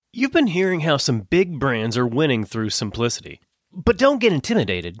You've been hearing how some big brands are winning through simplicity. But don't get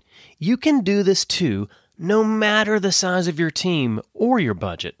intimidated. You can do this too, no matter the size of your team or your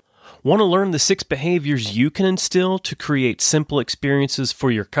budget. Want to learn the 6 behaviors you can instill to create simple experiences for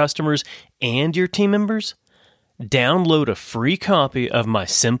your customers and your team members? Download a free copy of my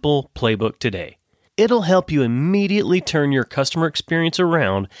Simple Playbook today. It'll help you immediately turn your customer experience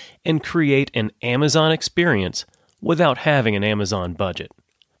around and create an Amazon experience without having an Amazon budget.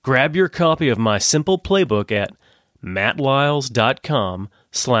 Grab your copy of my Simple Playbook at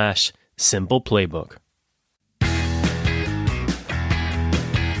mattlyles.com/simpleplaybook.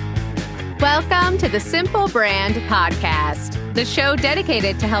 Welcome to the Simple Brand Podcast, the show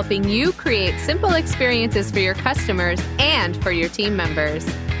dedicated to helping you create simple experiences for your customers and for your team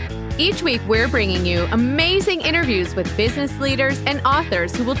members. Each week, we're bringing you amazing interviews with business leaders and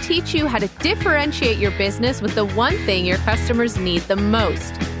authors who will teach you how to differentiate your business with the one thing your customers need the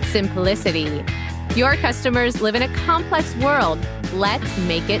most: simplicity. Your customers live in a complex world. Let's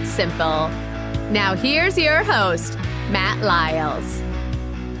make it simple. Now, here's your host, Matt Lyles.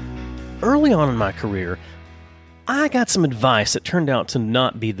 Early on in my career, I got some advice that turned out to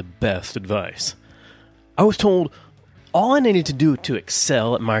not be the best advice. I was told all I needed to do to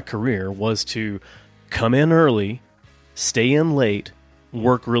excel at my career was to come in early, stay in late,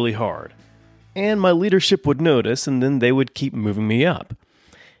 work really hard. And my leadership would notice, and then they would keep moving me up.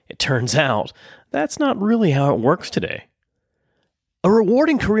 It turns out that's not really how it works today. A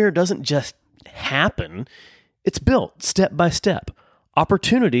rewarding career doesn't just happen. It's built step by step,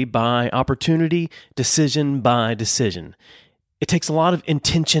 opportunity by opportunity, decision by decision. It takes a lot of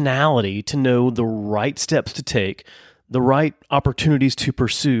intentionality to know the right steps to take, the right opportunities to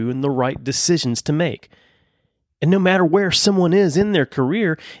pursue, and the right decisions to make. And no matter where someone is in their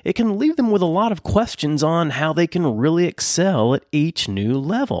career, it can leave them with a lot of questions on how they can really excel at each new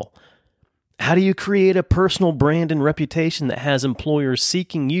level. How do you create a personal brand and reputation that has employers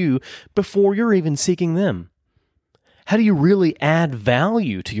seeking you before you're even seeking them? How do you really add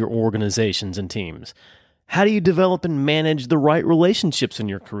value to your organizations and teams? How do you develop and manage the right relationships in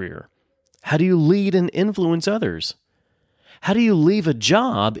your career? How do you lead and influence others? How do you leave a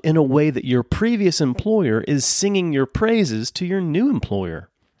job in a way that your previous employer is singing your praises to your new employer?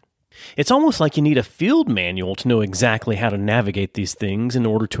 It's almost like you need a field manual to know exactly how to navigate these things in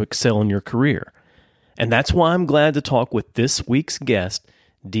order to excel in your career. And that's why I'm glad to talk with this week's guest,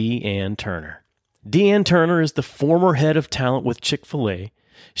 Deanne Turner. Deanne Turner is the former head of talent with Chick-fil-A.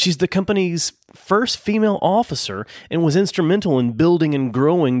 She's the company's first female officer and was instrumental in building and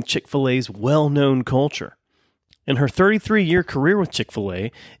growing Chick-fil-A's well-known culture. In her 33-year career with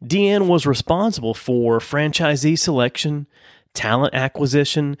Chick-fil-A, Deanne was responsible for franchisee selection, talent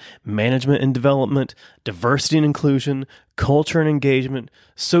acquisition, management and development, diversity and inclusion, culture and engagement,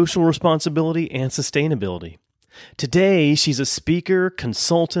 social responsibility, and sustainability. Today, she's a speaker,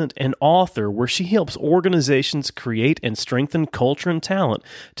 consultant, and author where she helps organizations create and strengthen culture and talent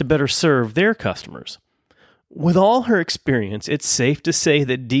to better serve their customers. With all her experience, it's safe to say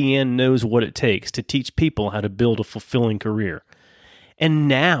that Deanne knows what it takes to teach people how to build a fulfilling career. And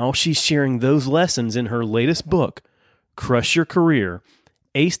now she's sharing those lessons in her latest book, Crush Your Career: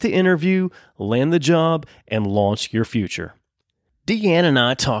 Ace the Interview, Land the Job, and Launch Your Future. Deanne and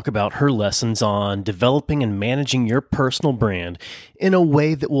I talk about her lessons on developing and managing your personal brand in a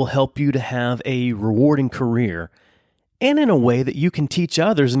way that will help you to have a rewarding career, and in a way that you can teach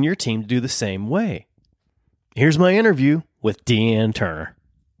others in your team to do the same way. Here's my interview with Deanne Turner.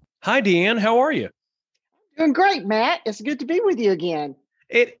 Hi, Deanne. How are you? Doing great, Matt. It's good to be with you again.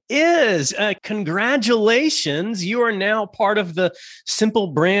 It is. Congratulations. You are now part of the Simple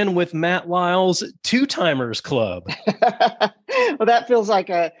Brand with Matt Lyles Two-Timers Club. Well, that feels like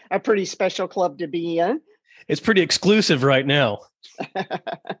a pretty special club to be in. It's pretty exclusive right now.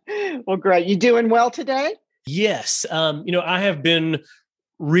 Well, great. You doing well today? Yes. I have been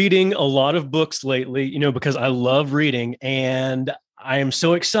reading a lot of books lately, because I love reading, and I am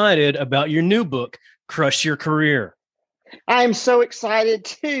so excited about your new book, Crush Your Career. I'm so excited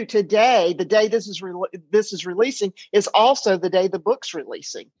too. Today, the day this is releasing, is also the day the book's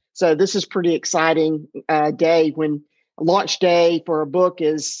releasing. So this is pretty exciting day when launch day for a book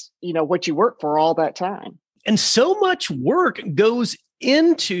is, what you work for all that time. And so much work goes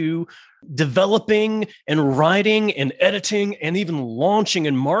into developing and writing and editing and even launching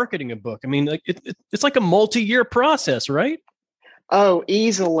and marketing a book. I mean, it's like a multi-year process, right? Oh,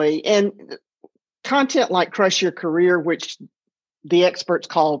 easily. And content like Crush Your Career, which the experts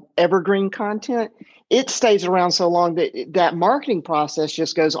call evergreen content, it stays around so long that that marketing process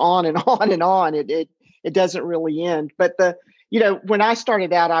just goes on and on and on. It doesn't really end. But when I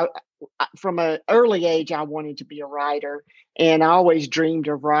started out, from an early age, I wanted to be a writer, and I always dreamed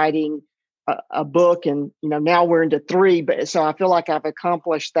of writing a book. And, now we're into 3, but so I feel like I've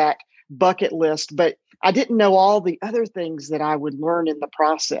accomplished that bucket list, but I didn't know all the other things that I would learn in the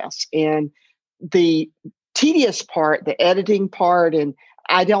process, and the tedious part, the editing part. And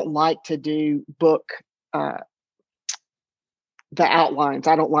I don't like to do book, the outlines.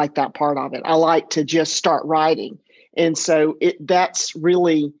 I don't like that part of it. I like to just start writing. And so that's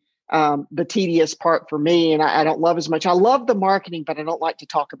really the tedious part for me. And I don't love as much. I love the marketing, but I don't like to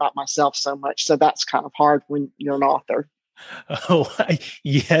talk about myself so much. So that's kind of hard when you're an author. Oh,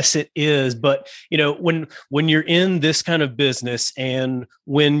 yes, it is. But, when you're in this kind of business, and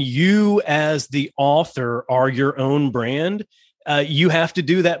when you as the author are your own brand, you have to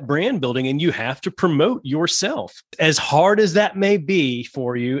do that brand building, and you have to promote yourself. As hard as that may be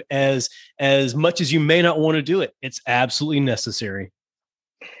for you, as much as you may not want to do it, it's absolutely necessary.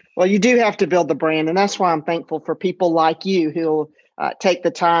 Well, you do have to build the brand. And that's why I'm thankful for people like you who'll take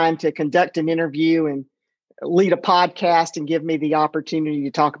the time to conduct an interview and lead a podcast and give me the opportunity to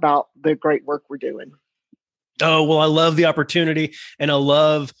talk about the great work we're doing. Oh, well, I love the opportunity, and I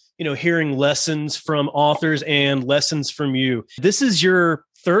love, hearing lessons from authors and lessons from you. This is your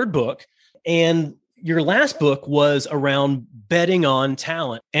 3rd book, and your last book was around betting on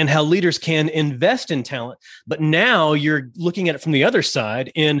talent and how leaders can invest in talent. But now you're looking at it from the other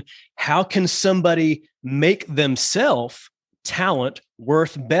side, in how can somebody make themselves talent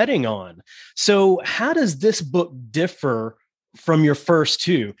worth betting on? So how does this book differ from your first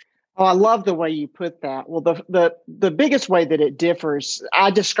 2? Oh, I love the way you put that. Well, the biggest way that it differs,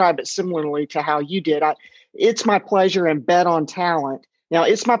 I describe it similarly to how you did. It's My Pleasure and Bet on Talent. Now,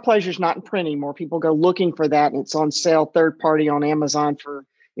 It's My Pleasure is not in print anymore. People go looking for that, and it's on sale third party on Amazon for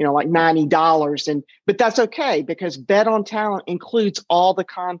like $90. But that's okay, because Bet on Talent includes all the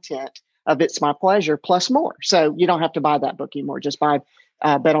content of It's My Pleasure plus more. So you don't have to buy that book anymore. Just buy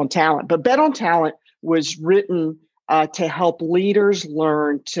Bet on Talent. But Bet on Talent was written to help leaders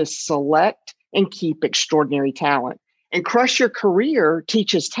learn to select and keep extraordinary talent. And Crush Your Career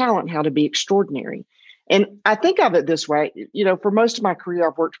teaches talent how to be extraordinary. And I think of it this way, for most of my career,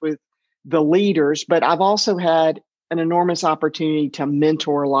 I've worked with the leaders, but I've also had an enormous opportunity to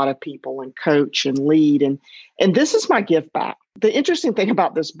mentor a lot of people and coach and lead. And this is my give back. The interesting thing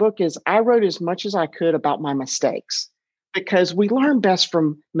about this book is I wrote as much as I could about my mistakes, because we learn best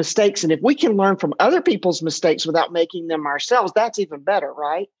from mistakes. And if we can learn from other people's mistakes without making them ourselves, that's even better,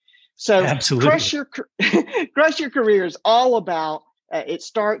 right? So Absolutely. Crush Your Career is all about, it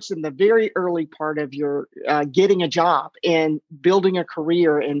starts in the very early part of your getting a job and building a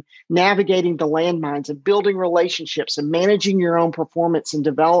career and navigating the landmines and building relationships and managing your own performance and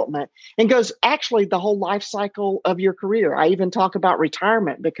development, and goes actually the whole life cycle of your career. I even talk about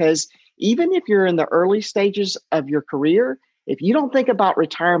retirement, because even if you're in the early stages of your career, if you don't think about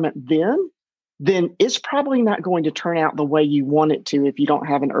retirement then it's probably not going to turn out the way you want it to if you don't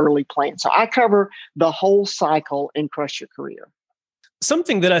have an early plan. So I cover the whole cycle in Crush Your Career.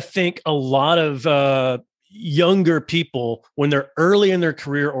 Something that I think a lot of younger people, when they're early in their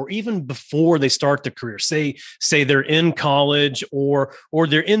career, or even before they start their career, say they're in college, or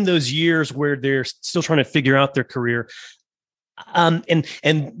they're in those years where they're still trying to figure out their career.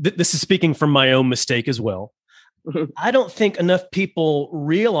 This is speaking from my own mistake as well. I don't think enough people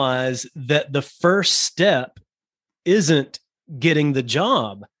realize that the first step isn't getting the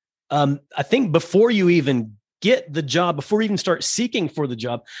job. I think before you even get the job, before you even start seeking for the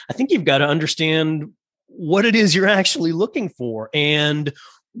job, I think you've got to understand what it is you're actually looking for, and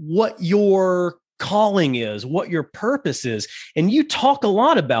what your calling is, what your purpose is. And you talk a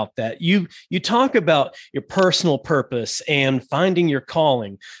lot about that. You talk about your personal purpose and finding your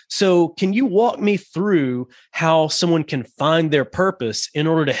calling. So can you walk me through how someone can find their purpose in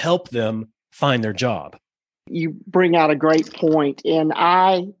order to help them find their job? You bring out a great point. And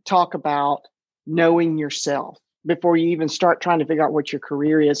I talk about knowing yourself before you even start trying to figure out what your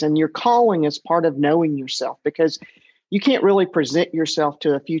career is. And your calling is part of knowing yourself, because you can't really present yourself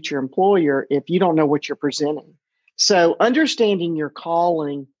to a future employer if you don't know what you're presenting. So understanding your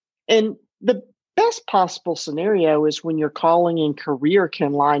calling, and the best possible scenario is when your calling and career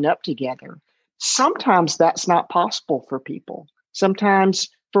can line up together. Sometimes that's not possible for people. Sometimes,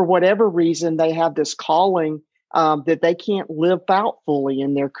 for whatever reason, they have this calling that they can't live out fully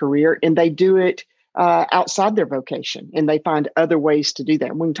in their career, and they do it outside their vocation, and they find other ways to do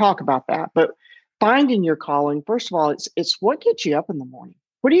that. And we can talk about that. But finding your calling, first of all, it's what gets you up in the morning.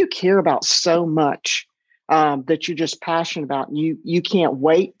 What do you care about so much that you're just passionate about? You can't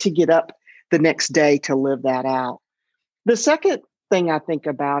wait to get up the next day to live that out. The second thing I think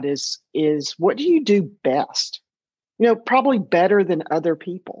about is what do you do best? Probably better than other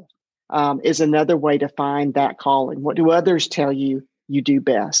people is another way to find that calling. What do others tell you you do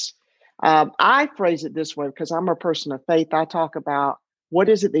best? I phrase it this way because I'm a person of faith. I talk about what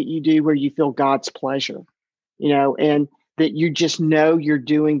is it that you do where you feel God's pleasure, and that you just know you're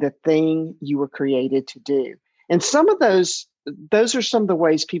doing the thing you were created to do. And some of those are some of the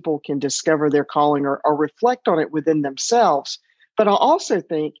ways people can discover their calling or reflect on it within themselves. But I also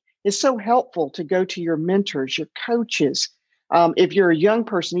think it's so helpful to go to your mentors, your coaches, if you're a young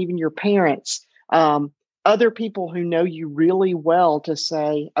person, even your parents, other people who know you really well to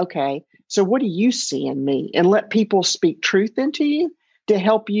say, okay, so what do you see in me? And let people speak truth into you to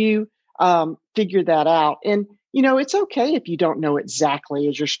help you figure that out. And, it's okay if you don't know exactly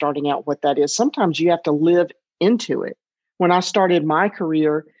as you're starting out what that is. Sometimes you have to live into it. When I started my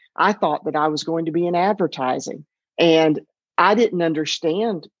career, I thought that I was going to be in advertising, and I didn't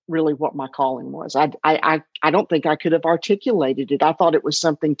understand really what my calling was. I don't think I could have articulated it. I thought it was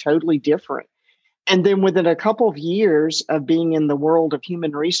something totally different. And then within a couple of years of being in the world of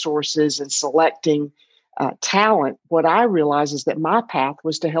human resources and selecting talent, what I realized is that my path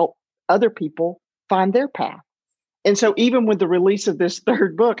was to help other people find their path. And so even with the release of this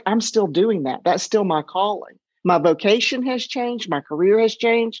third book, I'm still doing that. That's still my calling. My vocation has changed. My career has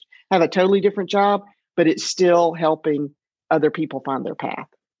changed. I have a totally different job, but it's still helping other people find their path.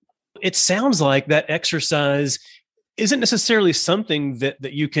 It sounds like that exercise isn't necessarily something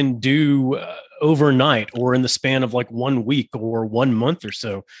that you can do overnight or in the span of like 1 week or 1 month or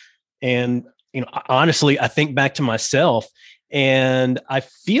so. And, honestly, I think back to myself, and I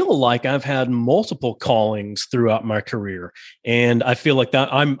feel like I've had multiple callings throughout my career. And I feel like that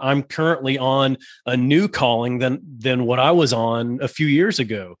I'm currently on a new calling than what I was on a few years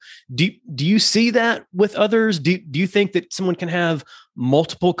ago. Do you see that with others? Do you think that someone can have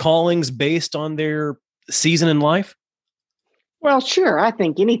multiple callings based on their season in life? Well, sure. I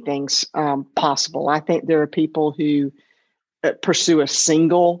think anything's possible. I think there are people who pursue a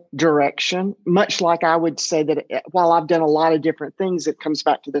single direction, much like I would say that while I've done a lot of different things, it comes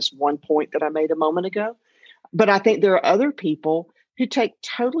back to this one point that I made a moment ago. But I think there are other people who take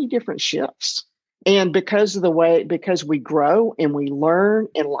totally different shifts. And because we grow and we learn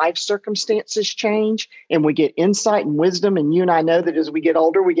and life circumstances change and we get insight and wisdom, and you and I know that as we get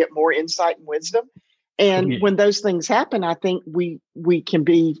older, we get more insight and wisdom. And when those things happen, I think we can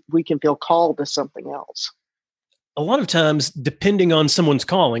feel called to something else. A lot of times, depending on someone's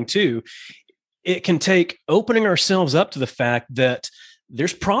calling too, it can take opening ourselves up to the fact that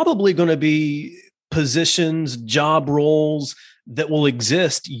there's probably going to be positions, job roles that will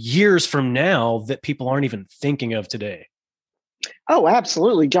exist years from now that people aren't even thinking of today. Oh,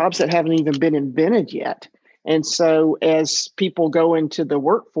 absolutely. Jobs that haven't even been invented yet. And so as people go into the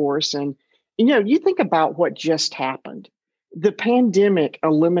workforce and, you think about what just happened. The pandemic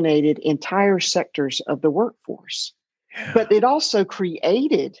eliminated entire sectors of the workforce, but it also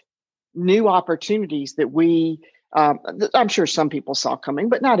created new opportunities that I'm sure some people saw coming,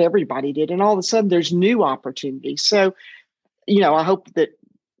 but not everybody did. And all of a sudden there's new opportunities. So, I hope that,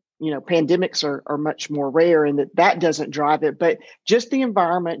 pandemics are much more rare and that doesn't drive it, but just the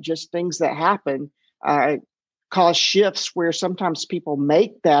environment, just things that happen cause shifts where sometimes people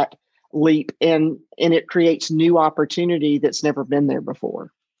make that leap and it creates new opportunity that's never been there before.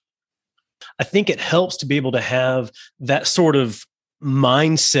 I think it helps to be able to have that sort of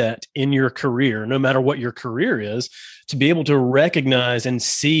mindset in your career, no matter what your career is, to be able to recognize and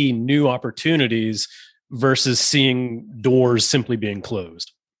see new opportunities versus seeing doors simply being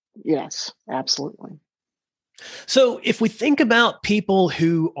closed. Yes, absolutely. So if we think about people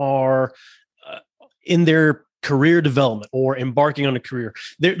who are in their career development or embarking on a career,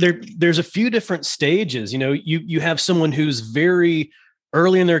 there's a few different stages. You have someone who's very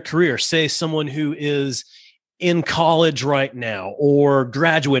early in their career, say someone who is in college right now or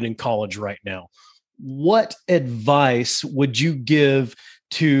graduating college right now. What advice would you give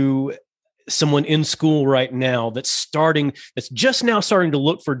to someone in school right now that's just now starting to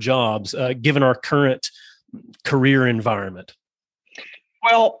look for jobs, given our current career environment?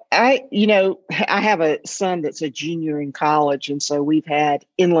 Well, I have a son that's a junior in college. And so we've had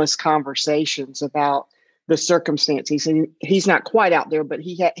endless conversations about the circumstances, and he's not quite out there, but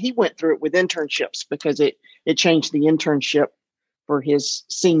he went through it with internships because it changed the internship for his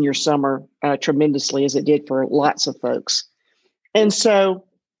senior summer tremendously, as it did for lots of folks. And so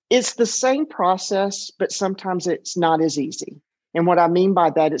it's the same process, but sometimes it's not as easy. And what I mean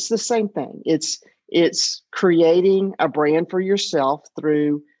by that, it's the same thing. It's creating a brand for yourself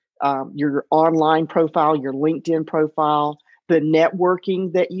through your online profile, your LinkedIn profile, the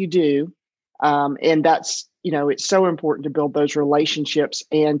networking that you do. And that's, it's so important to build those relationships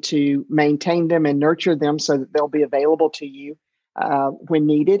and to maintain them and nurture them so that they'll be available to you when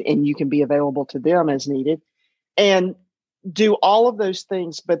needed, and you can be available to them as needed. And do all of those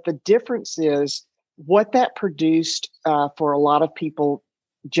things. But the difference is what that produced for a lot of people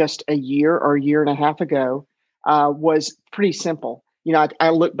just a year or a year and a half ago was pretty simple. I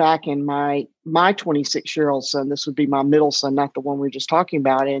look back in my 26-year-old son, this would be my middle son, not the one we were just talking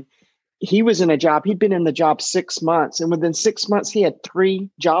about. And he was in a job, he'd been in the job 6 months. And within 6 months, he had 3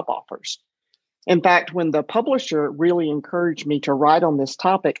 job offers. In fact, when the publisher really encouraged me to write on this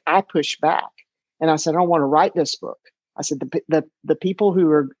topic, I pushed back. And I said, I don't want to write this book. I said, the people who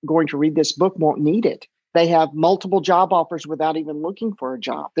are going to read this book won't need it. They have multiple job offers without even looking for a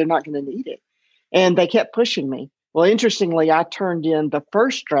job. They're not going to need it. And they kept pushing me. Well, interestingly, I turned in the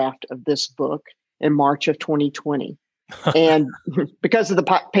first draft of this book in March of 2020. And because of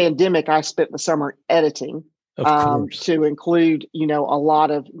the pandemic, I spent the summer editing to include, a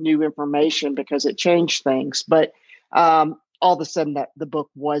lot of new information because it changed things. But all of a sudden that the book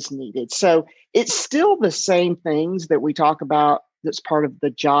was needed. So it's still the same things that we talk about that's part of the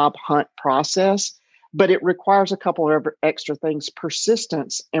job hunt process, but it requires a couple of extra things: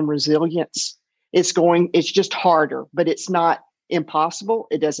 persistence and resilience. It's just harder, but it's not impossible.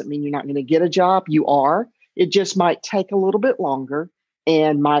 It doesn't mean you're not going to get a job. You are. It just might take a little bit longer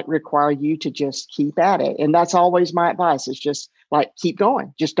and might require you to just keep at it. And that's always my advice, is just keep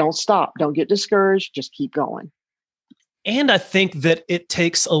going. Just don't stop. Don't get discouraged. Just keep going. And I think that it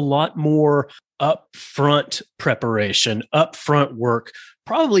takes a lot more upfront preparation, upfront work,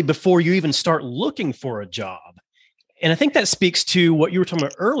 probably before you even start looking for a job. And I think that speaks to what you were talking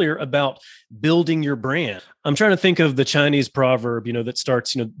about earlier about building your brand. I'm trying to think of the Chinese proverb, that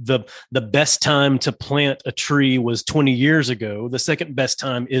starts, the best time to plant a tree was 20 years ago. The second best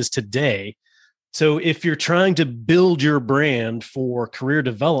time is today. So if you're trying to build your brand for career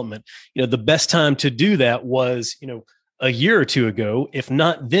development, the best time to do that was, a year or two ago. If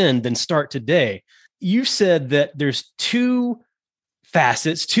not then start today. You said that there's 2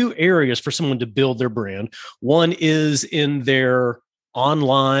 facets, 2 areas for someone to build their brand. One is in their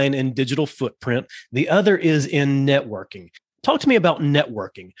online and digital footprint. The other is in networking. Talk to me about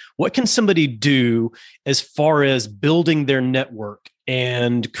networking. What can somebody do as far as building their network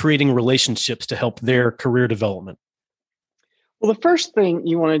and creating relationships to help their career development? Well, the first thing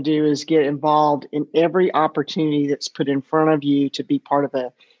you want to do is get involved in every opportunity that's put in front of you to be part of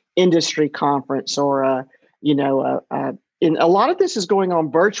a industry conference or and a lot of this is going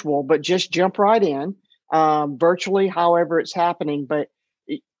on virtual, but just jump right in virtually, however it's happening. But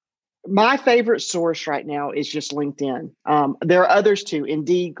my favorite source right now is just LinkedIn. There are others too,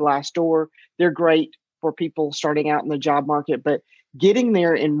 Indeed, Glassdoor. They're great for people starting out in the job market, but getting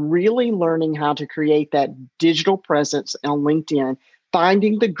there and really learning how to create that digital presence on LinkedIn,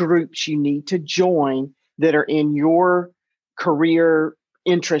 finding the groups you need to join that are in your career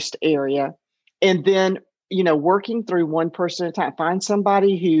interest area, and then, working through one person at a time. Find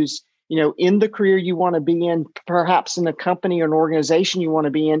somebody who's, in the career you want to be in, perhaps in a company or an organization you want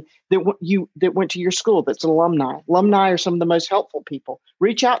to be in that went to your school, that's an alumni. Alumni are some of the most helpful people.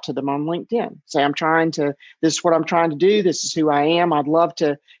 Reach out to them on LinkedIn. Say, this is what I'm trying to do. This is who I am. I'd love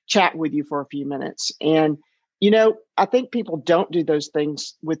to chat with you for a few minutes. And, I think people don't do those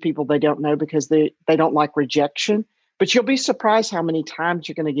things with people they don't know because they don't like rejection. But you'll be surprised how many times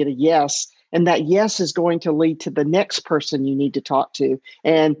you're going to get a yes. And that yes is going to lead to the next person you need to talk to.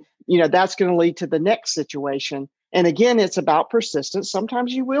 And that's going to lead to the next situation. And again, it's about persistence.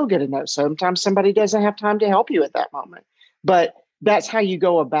 Sometimes you will get a no. Sometimes somebody doesn't have time to help you at that moment. But that's how you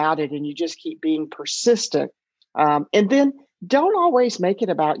go about it. And you just keep being persistent. And then don't always make it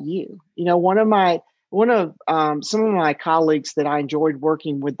about you. Some of my colleagues that I enjoyed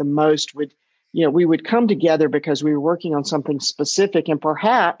working with the most we would come together because we were working on something specific, and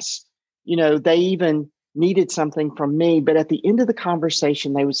perhaps, they even needed something from me. But at the end of the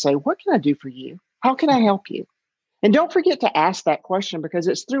conversation, they would say, "What can I do for you? How can I help you?" And don't forget to ask that question, because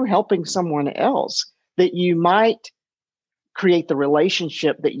it's through helping someone else that you might create the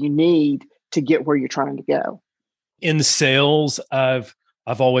relationship that you need to get where you're trying to go. In sales, I've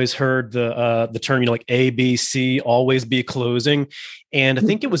always heard the term, like ABC, always be closing. And I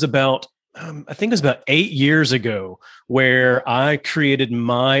think it was about 8 years ago where I created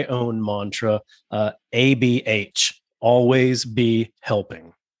my own mantra, ABH, always be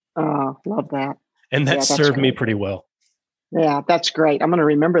helping. Love that. And that served me pretty well. Yeah, that's great. I'm going to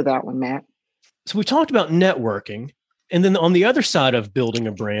remember that one, Matt. So we talked about networking. And then on the other side of building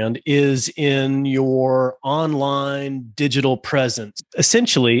a brand is in your online digital presence,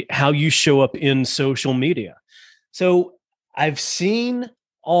 essentially how you show up in social media. So I've seen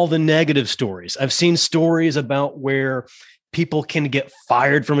all the negative stories. I've seen stories about where people can get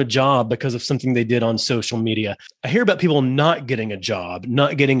fired from a job because of something they did on social media. I hear about people not getting a job,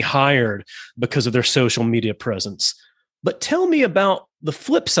 not getting hired because of their social media presence. But tell me about the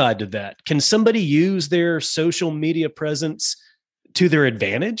flip side to that. Can somebody use their social media presence to their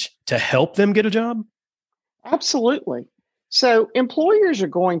advantage to help them get a job? Absolutely. So employers are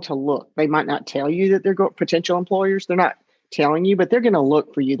going to look. They might not tell you that they're potential employers. They're not telling you, but they're going to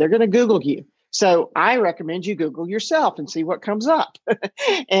look for you. They're going to Google you. So I recommend you Google yourself and see what comes up.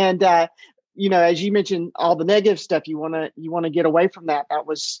 And as you mentioned, all the negative stuff, you want to get away from that. That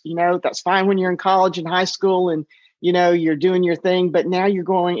was, that's fine when you're in college and high school and you're doing your thing. But now if you're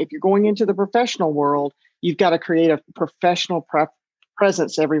going into the professional world, you've got to create a professional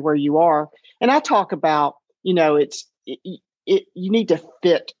presence everywhere you are. And I talk about, you need to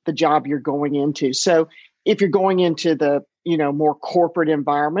fit the job you're going into. So if you're going into the, more corporate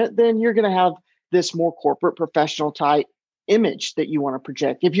environment, then you're going to have this more corporate professional type image that you want to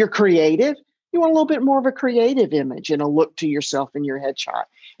project. If you're creative, you want a little bit more of a creative image and a look to yourself in your headshot.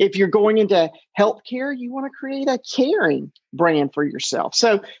 If you're going into healthcare, you want to create a caring brand for yourself.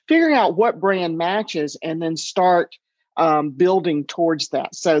 So figuring out what brand matches and then start building towards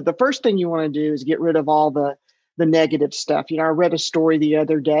that. So the first thing you want to do is get rid of all the negative stuff. I read a story the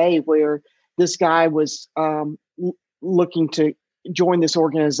other day where this guy was looking to join this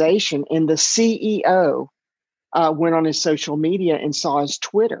organization, and the CEO went on his social media and saw his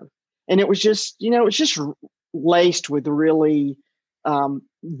Twitter, and it was just laced with really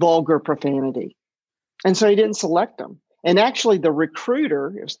vulgar profanity, and so he didn't select him. And actually, the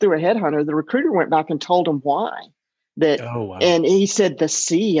recruiter, it was through a headhunter, the recruiter went back and told him why. Oh, wow. And he said, the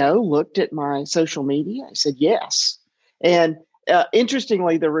CEO looked at my social media. I said, yes. And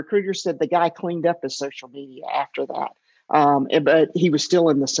interestingly, the recruiter said the guy cleaned up his social media after that. But he was still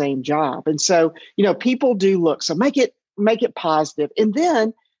in the same job. And so, people do look, so make it positive. And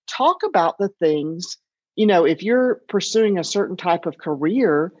then talk about the things, if you're pursuing a certain type of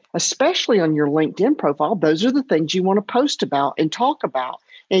career, especially on your LinkedIn profile, those are the things you want to post about and talk about.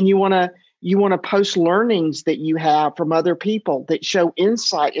 And you want to post learnings that you have from other people that show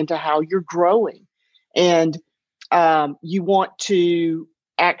insight into how you're growing. And you want to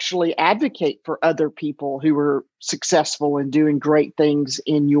actually advocate for other people who are successful and doing great things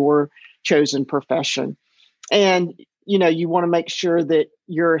in your chosen profession. And, you want to make sure that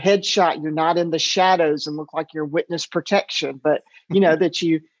your headshot, you're not in the shadows and look like you're witness protection, but, that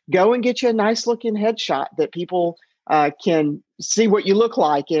you go and get you a nice looking headshot that people can see what you look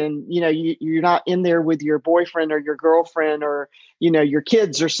like. And, you're not in there with your boyfriend or your girlfriend or, your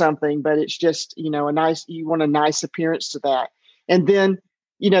kids or something, but it's just, you want a nice appearance to that. And then,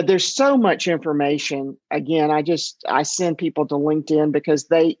 there's so much information. Again, I send people to LinkedIn because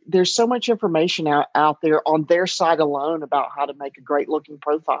there's so much information out there on their site alone about how to make a great looking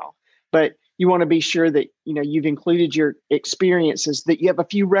profile. But you want to be sure that, you've included your experiences, that you have a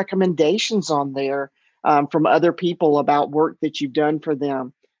few recommendations on there from other people about work that you've done for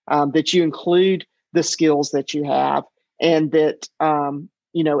them, that you include the skills that you have, and that,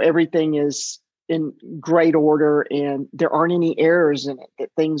 everything is in great order and there aren't any errors in it, that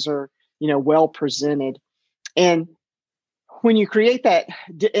things are, well presented. And when you create that,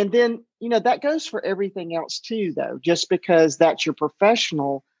 and then, that goes for everything else too, though, just because that's your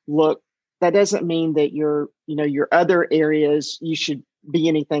professional look, that doesn't mean that your other areas, you should be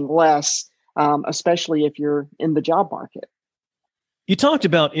anything less, especially if you're in the job market. You talked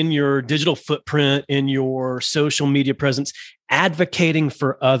about in your digital footprint, in your social media presence, advocating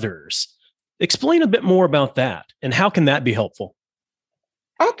for others. Explain a bit more about that and how can that be helpful?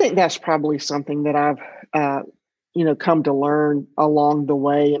 I think that's probably something that I've, come to learn along the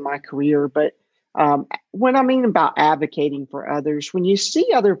way in my career. But when I mean about advocating for others, when you see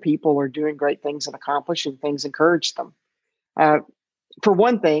other people are doing great things and accomplishing things, encourage them. For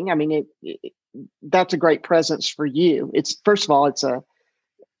one thing, I mean, that's a great presence for you. It's, first of all, it's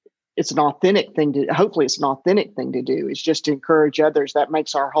an authentic thing to, hopefully it's an authentic thing to do. It's just to encourage others. That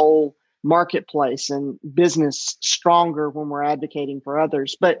makes our whole marketplace and business stronger when we're advocating for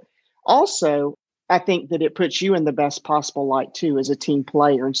others. But also, I think that it puts you in the best possible light too, as a team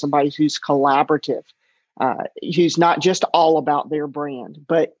player and somebody who's collaborative, who's not just all about their brand,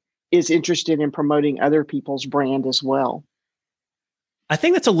 but is interested in promoting other people's brand as well. I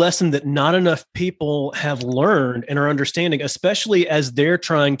think that's a lesson that not enough people have learned and are understanding, especially as they're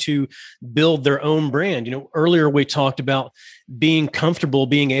trying to build their own brand. Earlier we talked about being comfortable,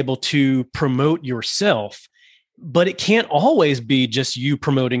 being able to promote yourself, but it can't always be just you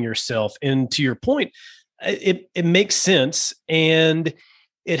promoting yourself. And to your point, it makes sense, and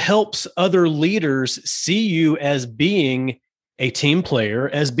it helps other leaders see you as being a team player,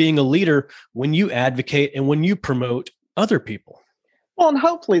 as being a leader when you advocate and when you promote other people. Well, and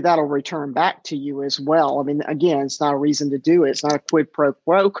hopefully that'll return back to you as well. I mean, again, it's not a reason to do it. It's not a quid pro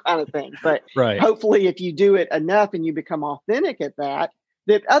quo kind of thing. But right. Hopefully if you do it enough and you become authentic at that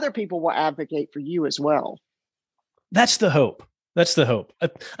other people will advocate for you as well. That's the hope. That's the hope,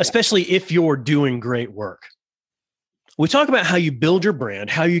 especially if you're doing great work. We talk about how you build your brand,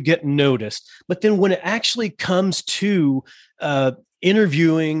 how you get noticed, but then when it actually comes to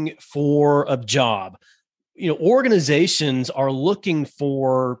interviewing for a job, organizations are looking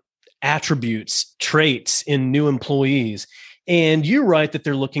for attributes, traits in new employees. And you write that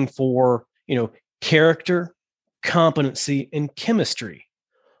they're looking for, character, competency, and chemistry.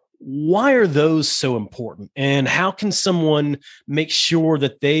 Why are those so important? And how can someone make sure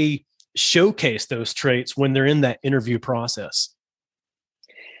that they showcase those traits when they're in that interview process?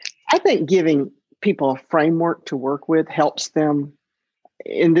 I think giving people a framework to work with helps them.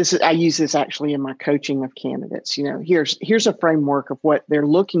 And I use this actually in my coaching of candidates. Here's a framework of what they're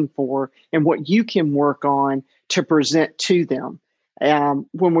looking for and what you can work on to present to them.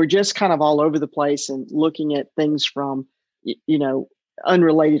 When we're just kind of all over the place and looking at things from,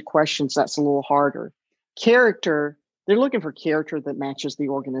 unrelated questions, that's a little harder. Character, they're looking for character that matches the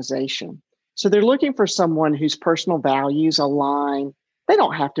organization. So they're looking for someone whose personal values align. They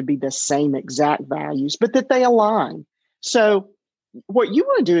don't have to be the same exact values, but that they align. So what you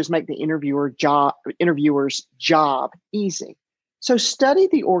want to do is make the interviewer's job easy. So study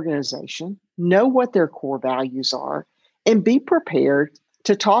the organization, know what their core values are, and be prepared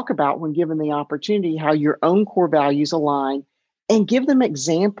to talk about, when given the opportunity, how your own core values align, and give them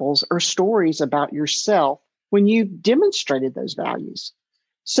examples or stories about yourself when you demonstrated those values,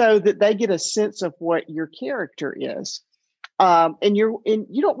 so that they get a sense of what your character is. And you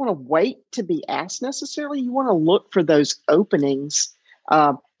don't want to wait to be asked necessarily. You want to look for those openings.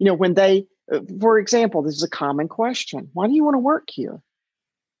 When they, for example, this is a common question: why do you want to work here?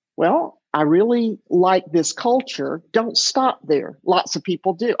 Well, I really like this culture. Don't stop there. Lots of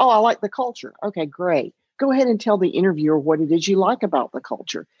people do. Oh, I like the culture. Okay, great. Go ahead and tell the interviewer what it is you like about the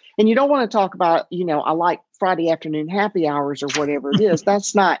culture. And you don't want to talk about, I like Friday afternoon happy hours or whatever it is.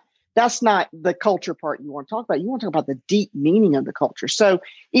 That's not the culture part you want to talk about. You want to talk about the deep meaning of the culture. So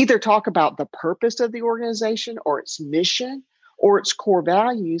either talk about the purpose of the organization or its mission or its core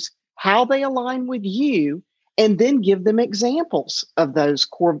values, how they align with you, and then give them examples of those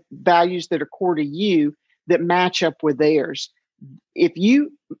core values that are core to you that match up with theirs. If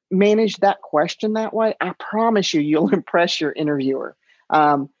you manage that question that way, I promise you'll impress your interviewer.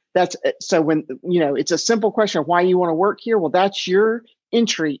 That's so when, it's a simple question of why you want to work here. Well, that's your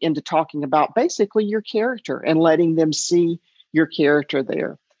entry into talking about basically your character and letting them see your character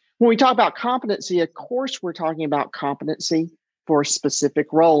there. When we talk about competency, of course, we're talking about competency for a specific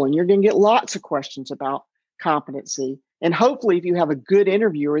role, and you're going to get lots of questions about competency. And hopefully, if you have a good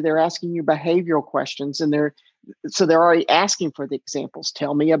interviewer, they're asking you behavioral questions, and they're already asking for the examples.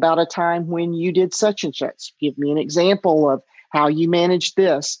 Tell me about a time when you did such and such. Give me an example of how you managed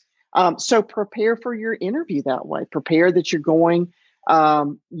this. So prepare for your interview that way. Prepare that you're going,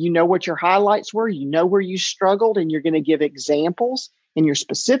 what your highlights were, where you struggled, and you're going to give examples, and you're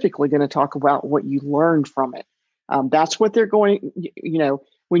specifically going to talk about what you learned from it. That's what they're going,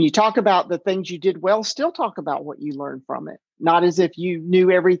 when you talk about the things you did well, still talk about what you learned from it. Not as if you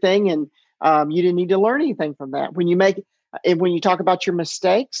knew everything and you didn't need to learn anything from that. When you talk about your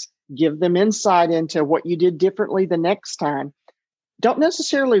mistakes, give them insight into what you did differently the next time. Don't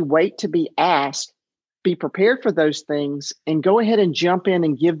necessarily wait to be asked. Be prepared for those things and go ahead and jump in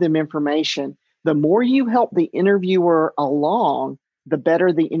and give them information. The more you help the interviewer along, the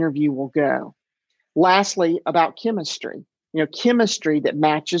better the interview will go. Lastly, about chemistry. Chemistry that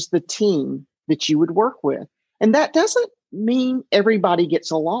matches the team that you would work with. And that doesn't mean everybody gets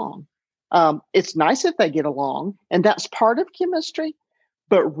along. It's nice if they get along, and that's part of chemistry.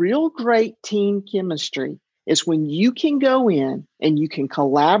 But real great team chemistry is when you can go in and you can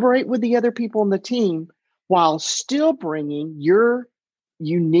collaborate with the other people on the team while still bringing your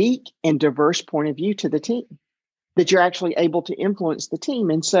unique and diverse point of view to the team, that you're actually able to influence the team.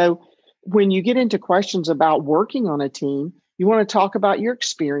 And so when you get into questions about working on a team, You want to talk about your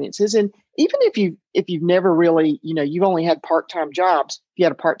experiences. And even if you've never really, you've only had part-time jobs. If you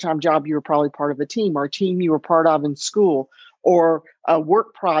had a part-time job, you were probably part of a team, or a team you were part of in school, or a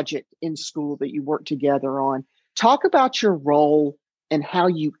work project in school that you worked together on. Talk about your role and how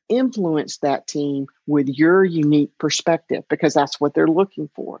you influence that team with your unique perspective, because that's what they're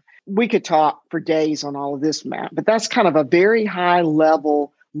looking for. We could talk for days on all of this, Matt, but that's kind of a very high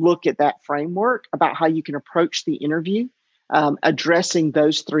level look at that framework about how you can approach the interview, addressing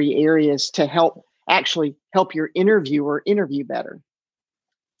those three areas to help your interviewer interview better.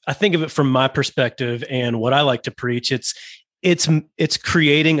 I think of it from my perspective, and what I like to preach, it's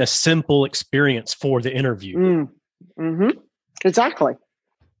creating a simple experience for the interview. Mm-hmm. Exactly.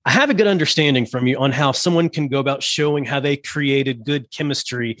 I have a good understanding from you on how someone can go about showing how they created good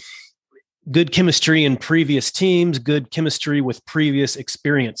chemistry in previous teams, good chemistry with previous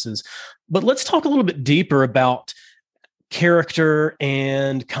experiences. But let's talk a little bit deeper about character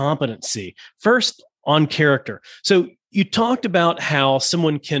and competency. First, on character. So you talked about how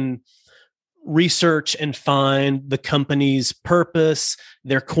someone can research and find the company's purpose,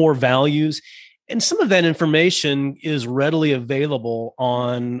 their core values. And some of that information is readily available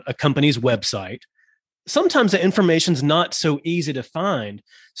on a company's website. Sometimes the information's not so easy to find.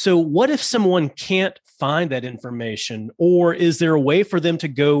 So what if someone can't find that information? Or is there a way for them to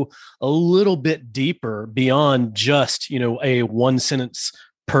go a little bit deeper beyond just, a one-sentence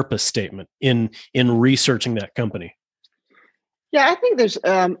purpose statement in researching that company? Yeah, I think there's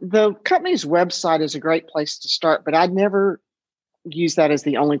the company's website is a great place to start, but I'd never use that as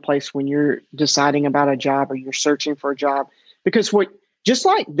the only place when you're deciding about a job or you're searching for a job, because just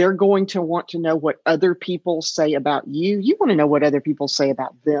like they're going to want to know what other people say about you, you want to know what other people say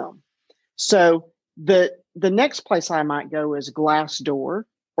about them. So the next place I might go is Glassdoor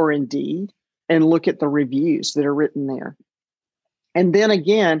or Indeed and look at the reviews that are written there. And then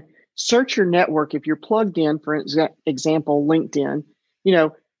again, search your network. If you're plugged in, for example, LinkedIn,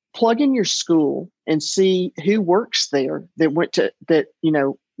 plug in your school and see who works there that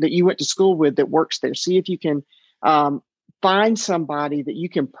you went to school with that works there. See if you can find somebody that you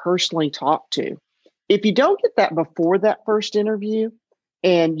can personally talk to. If you don't get that before that first interview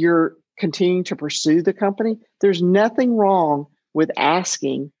and you're continuing to pursue the company, there's nothing wrong with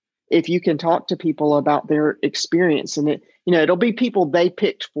asking if you can talk to people about their experience. And it'll be people they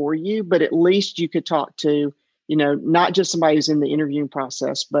picked for you, but at least you could talk to, not just somebody who's in the interviewing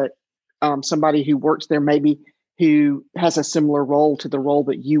process, but somebody who works there, maybe who has a similar role to the role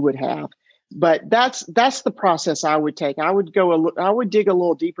that you would have. But that's the process I would take. I would dig a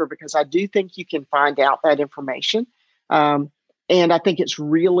little deeper, because I do think you can find out that information. And I think it's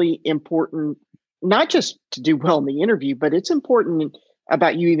really important, not just to do well in the interview, but it's important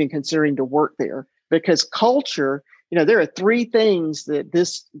about you even considering to work there, because culture, there are three things that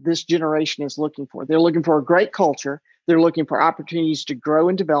this generation is looking for. They're looking for a great culture. They're looking for opportunities to grow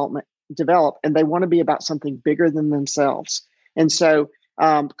and develop, and they want to be about something bigger than themselves. And so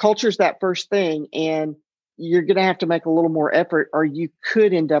culture is that first thing, and you're going to have to make a little more effort, or you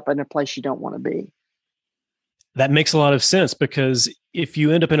could end up in a place you don't want to be. That makes a lot of sense, because if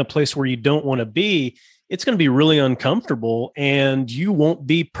you end up in a place where you don't want to be, it's going to be really uncomfortable and you won't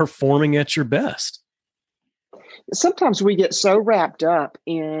be performing at your best. Sometimes we get so wrapped up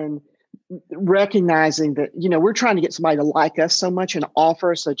in recognizing that, we're trying to get somebody to like us so much and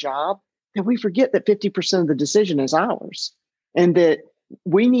offer us a job that we forget that 50% of the decision is ours, and that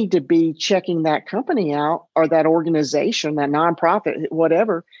we need to be checking that company out, or that organization, that nonprofit,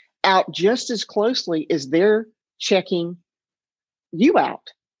 whatever, out just as closely as they're checking you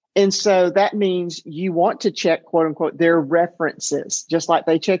out. And so that means you want to check, quote unquote, their references, just like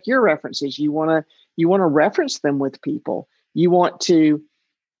they check your references. You want to reference them with people. You want to,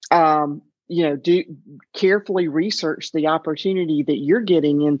 do carefully research the opportunity that you're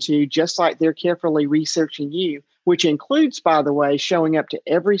getting into, just like they're carefully researching you, which includes, by the way, showing up to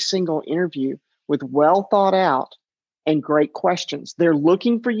every single interview with well thought out and great questions. They're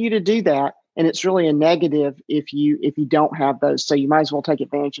looking for you to do that. And it's really a negative if you don't have those. So you might as well take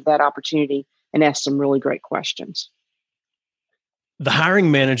advantage of that opportunity and ask some really great questions. The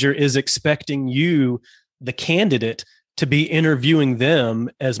hiring manager is expecting you, the candidate, to be interviewing them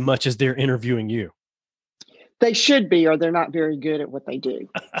as much as they're interviewing you. They should be, or they're not very good at what they do.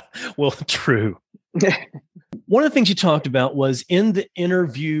 Well, true. One of the things you talked about was in the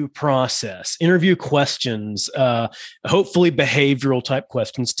interview process, interview questions, hopefully behavioral type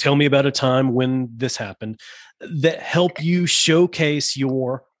questions. Tell me about a time when this happened, that help you showcase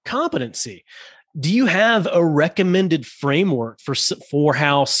your competency. Do you have a recommended framework for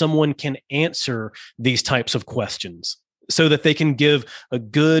how someone can answer these types of questions? so that they can give a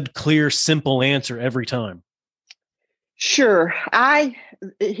good, clear, simple answer every time? Sure.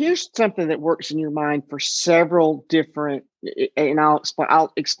 Here's something that works in your mind for several different, and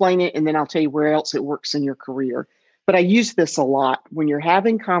I'll explain it, and then I'll tell you where else it works in your career. But I use this a lot when you're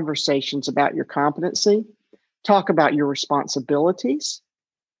having conversations about your competency. Talk about your responsibilities,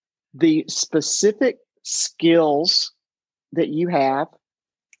 the specific skills that you have,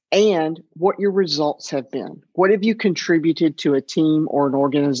 and what your results have been. What have you contributed to a team or an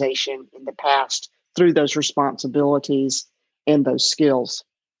organization in the past through those responsibilities and those skills?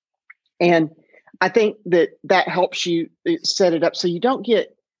 And I think that helps you set it up so you don't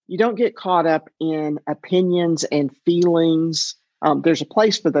get caught up in opinions and feelings. There's a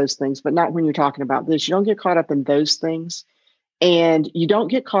place for those things, but not when you're talking about this. You don't get caught up in those things, and you don't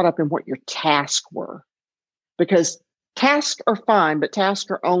get caught up in what your tasks were, because tasks are fine, but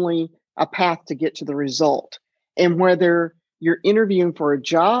tasks are only a path to get to the result. And whether you're interviewing for a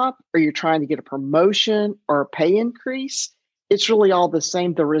job or you're trying to get a promotion or a pay increase, it's really all the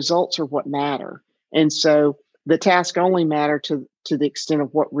same. The results are what matter. And so the tasks only matter to the extent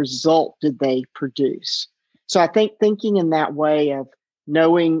of what result did they produce. So I think thinking in that way of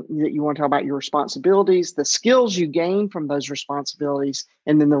knowing that you want to talk about your responsibilities, the skills you gain from those responsibilities,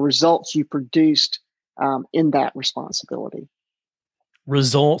 and then the results you produced in that responsibility.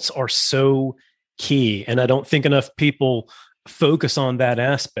 Results are so key. And I don't think enough people focus on that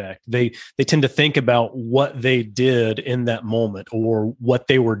aspect. They tend to think about what they did in that moment or what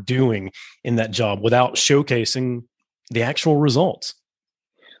they were doing in that job without showcasing the actual results.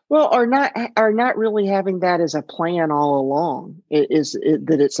 Well, are not really having that as a plan all along. That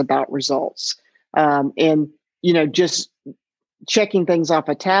it's about results, and just checking things off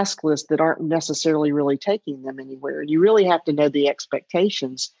a task list that aren't necessarily really taking them anywhere. You really have to know the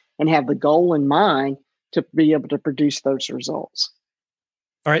expectations and have the goal in mind to be able to produce those results.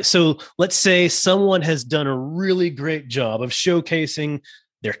 All right. So let's say someone has done a really great job of showcasing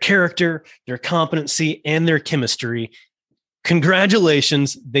their character, their competency, and their chemistry.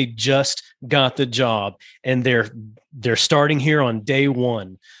 Congratulations. They just got the job and they're starting here on day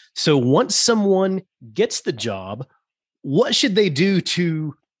one. So once someone gets the job, what should they do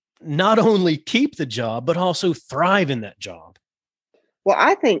to not only keep the job, but also thrive in that job? Well,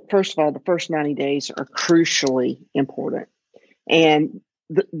 I think, first of all, the first 90 days are crucially important. And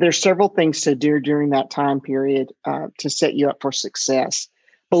there's several things to do during that time period to set you up for success.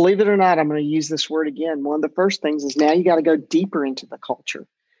 Believe it or not, I'm going to use this word again. One of the first things is now you got to go deeper into the culture.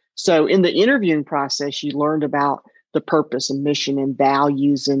 So in the interviewing process, you learned about the purpose and mission and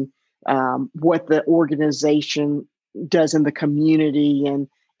values and what the organization does in the community.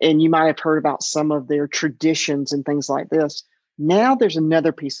 And you might have heard about some of their traditions and things like this. Now there's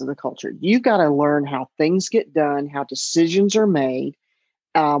another piece of the culture. You've got to learn how things get done, how decisions are made,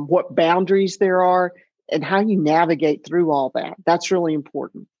 what boundaries there are, and how you navigate through all that. That's really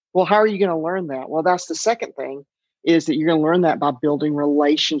important. Well, how are you going to learn that? Well, that's the second thing, is that you're going to learn that by building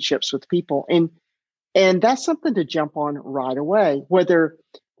relationships with people. And that's something to jump on right away, whether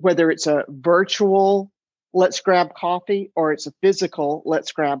it's a virtual let's grab coffee or it's a physical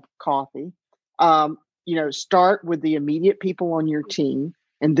let's grab coffee. Start with the immediate people on your team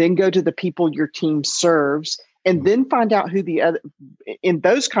and then go to the people your team serves, and then find out who the other, in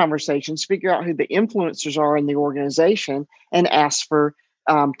those conversations, figure out who the influencers are in the organization and ask for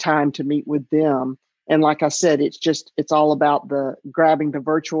time to meet with them. And like I said, it's all about the grabbing the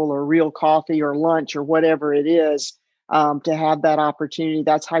virtual or real coffee or lunch or whatever it is to have that opportunity.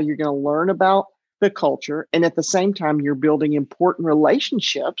 That's how you're going to learn about the culture. And at the same time, you're building important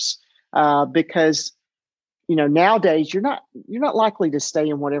relationships because nowadays you're not likely to stay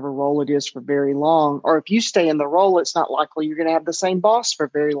in whatever role it is for very long. Or if you stay in the role, it's not likely you're going to have the same boss for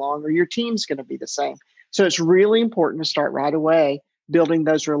very long, or your team's going to be the same. So it's really important to start right away building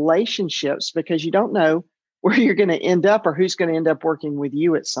those relationships, because you don't know where you're going to end up or who's going to end up working with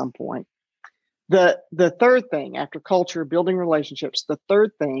you at some point. The third thing, after culture, building relationships, the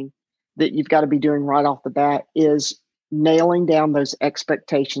third thing that you've got to be doing right off the bat is nailing down those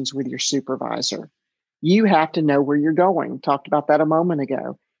expectations with your supervisor. You have to know where you're going. Talked about that a moment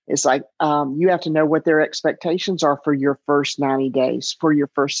ago. It's like you have to know what their expectations are for your first 90 days, for your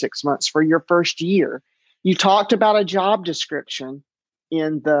first 6 months, for your first year. You talked about a job description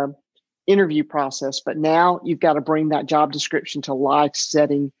in the interview process, but now you've got to bring that job description to life,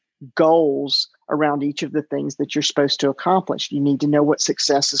 setting goals around each of the things that you're supposed to accomplish. You need to know what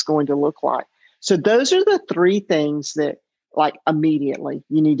success is going to look like. So those are the three things that, like, immediately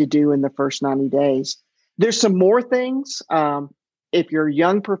you need to do in the first 90 days. There's some more things. If you're a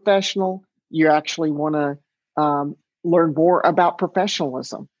young professional, you actually want to learn more about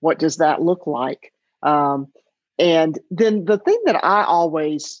professionalism. What does that look like? And then the thing that I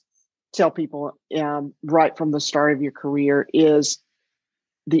always tell people right from the start of your career is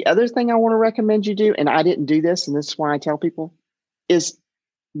the other thing I want to recommend you do, and I didn't do this, and this is why I tell people, is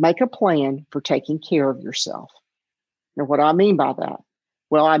make a plan for taking care of yourself. Now, what do I mean by that?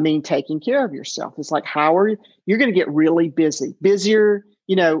 Well, I mean taking care of yourself. It's like you're going to get really busy, busier.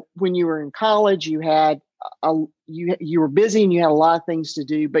 When you were in college, you were busy and you had a lot of things to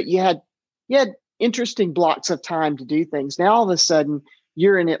do, but you had interesting blocks of time to do things. Now, all of a sudden,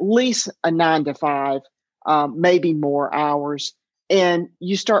 you're in at least a 9 to 5, maybe more hours, and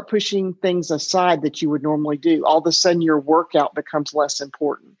you start pushing things aside that you would normally do. All of a sudden, your workout becomes less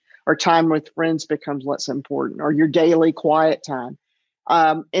important, or time with friends becomes less important, or your daily quiet time.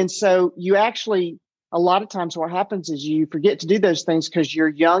 And so you actually, a lot of times what happens is you forget to do those things because you're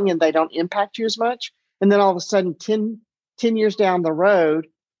young and they don't impact you as much. And then all of a sudden, 10 years down the road,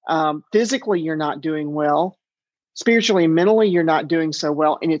 physically, you're not doing well. Spiritually and mentally, you're not doing so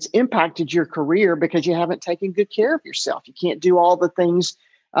well. And it's impacted your career because you haven't taken good care of yourself. You can't do all the things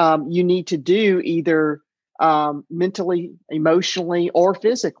you need to do, either mentally, emotionally, or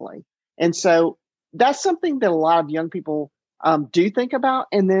physically. And so that's something that a lot of young people do think about.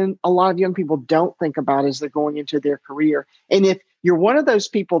 And then a lot of young people don't think about as they're going into their career. And if you're one of those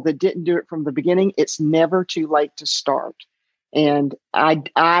people that didn't do it from the beginning, it's never too late to start. And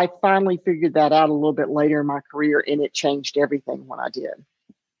I finally figured that out a little bit later in my career, and it changed everything when I did.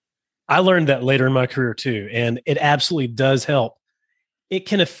 I learned that later in my career too, and it absolutely does help. It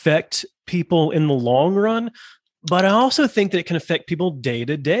can affect people in the long run, but I also think that it can affect people day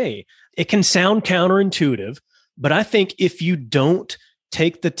to day. It can sound counterintuitive, but I think if you don't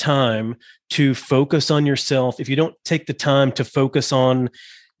take the time to focus on yourself, if you don't take the time to focus on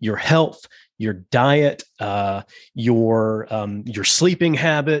your health, your diet, your sleeping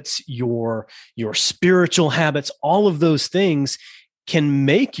habits, your spiritual habits, all of those things can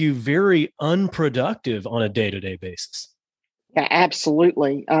make you very unproductive on a day-to-day basis. Yeah,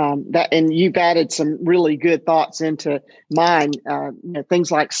 absolutely. And you've added some really good thoughts into mine.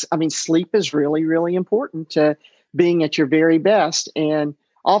 Things like, sleep is really, really important to being at your very best. And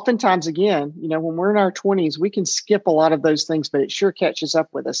oftentimes, again, when we're in our 20s, we can skip a lot of those things, but it sure catches up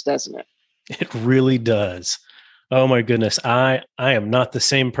with us, doesn't it? It really does. Oh my goodness. I am not the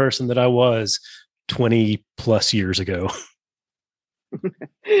same person that I was 20 plus years ago.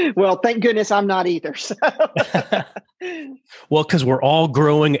 Well, thank goodness I'm not either. So. Well, because we're all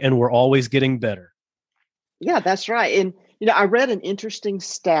growing and we're always getting better. Yeah, that's right. And, I read an interesting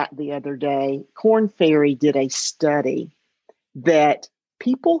stat the other day. Korn Ferry did a study that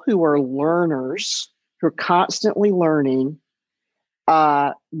people who are learners, who are constantly learning,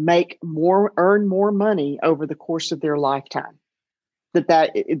 earn more money over the course of their lifetime.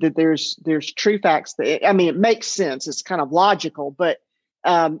 That there's true facts that, it makes sense. It's kind of logical, but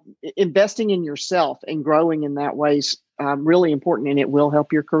investing in yourself and growing in that way is really important, and it will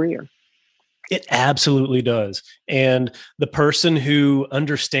help your career. It absolutely does. And the person who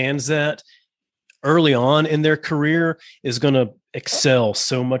understands that early on in their career is going to excel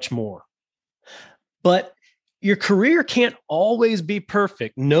so much more. But your career can't always be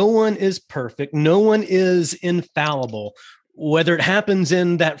perfect. No one is perfect. No one is infallible. Whether it happens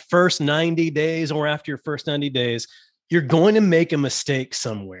in that first 90 days or after your first 90 days, you're going to make a mistake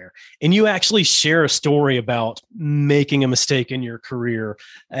somewhere. And you actually share a story about making a mistake in your career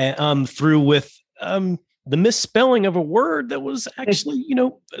through with the misspelling of a word that was actually,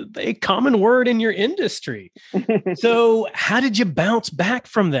 a common word in your industry. So how did you bounce back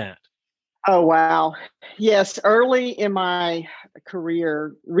from that? Oh, wow. Yes. Early in my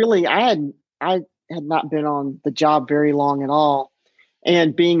career, really, I had not been on the job very long at all.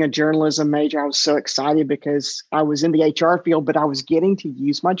 And being a journalism major, I was so excited because I was in the HR field, but I was getting to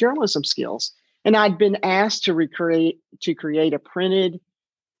use my journalism skills. And I'd been asked to create a printed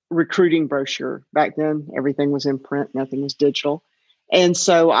recruiting brochure. Back then, everything was in print, nothing was digital. And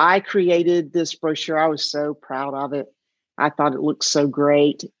so I created this brochure. I was so proud of it. I thought it looked so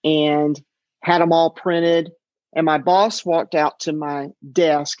great and had them all printed. And my boss walked out to my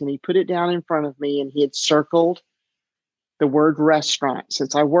desk and he put it down in front of me and he had circled the word restaurant.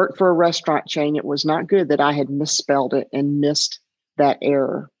 Since I worked for a restaurant chain, it was not good that I had misspelled it and missed that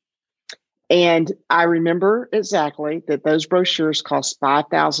error. And I remember exactly that those brochures cost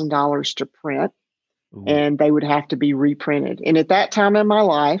 $5,000 to print. Ooh. And they would have to be reprinted. And at that time in my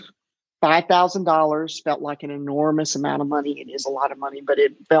life, $5,000 felt like an enormous amount of money. It is a lot of money, but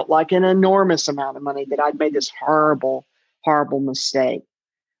it felt like an enormous amount of money that I'd made this horrible, horrible mistake.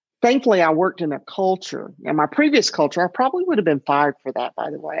 thankfully, I worked in a culture. And my previous culture, I probably would have been fired for that, by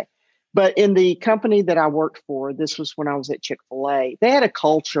the way. But in the company that I worked for, this was when I was at Chick-fil-A, they had a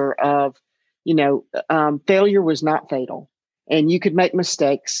culture of, failure was not fatal. And you could make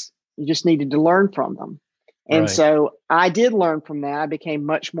mistakes. You just needed to learn from them. And Right. so I did learn from that. I became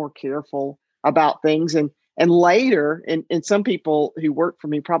much more careful about things. And later, and some people who work for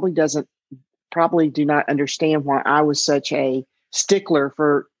me probably do not understand why I was such a stickler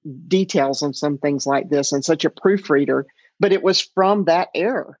for details on some things like this and such a proofreader, but it was from that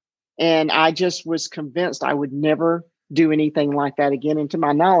error. And I just was convinced I would never do anything like that again. And to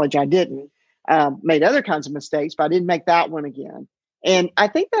my knowledge, I didn't. Made other kinds of mistakes, but I didn't make that one again. And I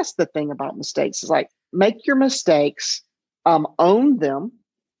think that's the thing about mistakes is like, make your mistakes, own them,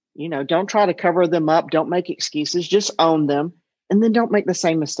 don't try to cover them up. Don't make excuses, just own them. And then don't make the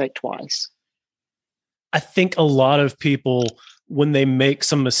same mistake twice. I think a lot of people, when they make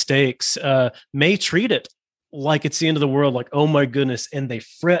some mistakes, may treat it like it's the end of the world, like, oh my goodness, and they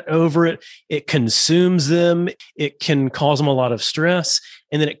fret over it. It consumes them. It can cause them a lot of stress.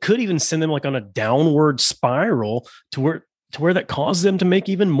 And then it could even send them like on a downward spiral to where that causes them to make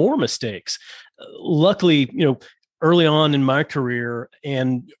even more mistakes. Luckily, early on in my career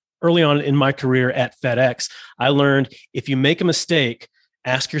at FedEx, I learned if you make a mistake,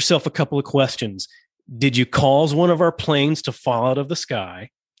 ask yourself a couple of questions. Did you cause one of our planes to fall out of the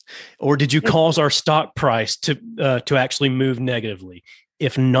sky? Or did you cause our stock price to actually move negatively?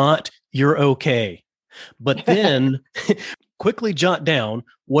 If not, you're okay. But then quickly jot down,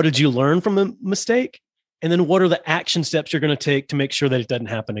 what did you learn from the mistake? And then what are the action steps you're going to take to make sure that it doesn't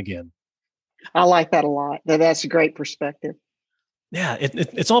happen again? I like that a lot. That's a great perspective. Yeah,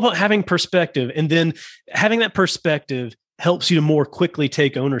 it's all about having perspective. And then having that perspective helps you to more quickly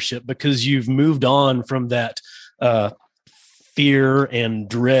take ownership because you've moved on from that fear and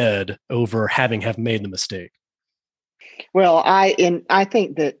dread over having made the mistake. Well, I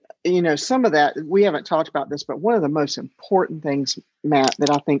think that, some of that, we haven't talked about this, but one of the most important things, Matt, that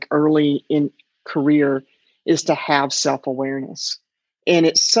I think early in career is to have self-awareness. And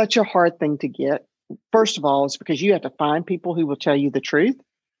it's such a hard thing to get. First of all, it's because you have to find people who will tell you the truth.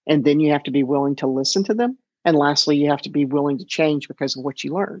 And then you have to be willing to listen to them. And lastly, you have to be willing to change because of what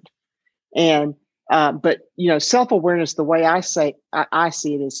you learned. And but self-awareness, the way I see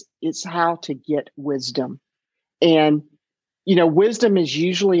it is it's how to get wisdom. And wisdom is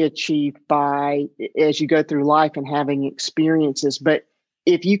usually achieved by as you go through life and having experiences. But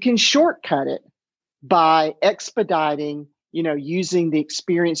if you can shortcut it by expediting, using the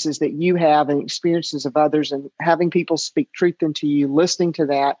experiences that you have and experiences of others and having people speak truth into you, listening to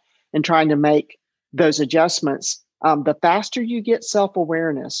that and trying to make those adjustments, the faster you get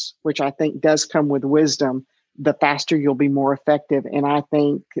self-awareness, which I think does come with wisdom, the faster you'll be more effective. And I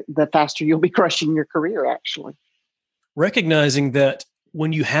think the faster you'll be crushing your career, actually. Recognizing that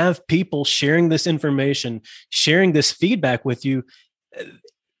when you have people sharing this information, sharing this feedback with you,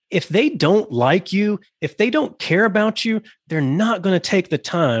 if they don't like you, if they don't care about you, they're not going to take the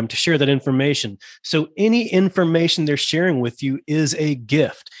time to share that information. So any information they're sharing with you is a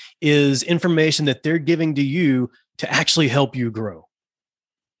gift, is information that they're giving to you to actually help you grow.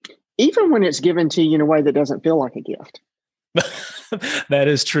 Even when it's given to you in a way that doesn't feel like a gift. That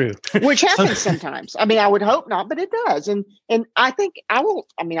is true. Which happens sometimes. I mean, I would hope not, but it does. And I think I'll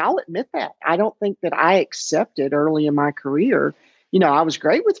admit that. I don't think that I accepted early in my career. I was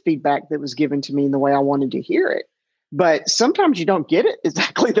great with feedback that was given to me in the way I wanted to hear it. But sometimes you don't get it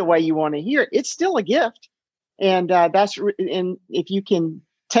exactly the way you want to hear it. It's still a gift. And and if you can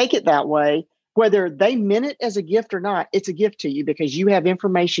take it that way, whether they meant it as a gift or not, it's a gift to you because you have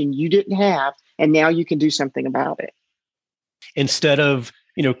information you didn't have, and now you can do something about it. Instead of,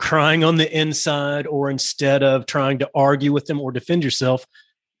 crying on the inside, or instead of trying to argue with them or defend yourself,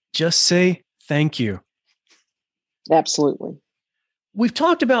 just say thank you. Absolutely. We've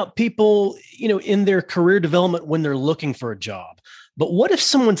talked about people, in their career development when they're looking for a job. But what if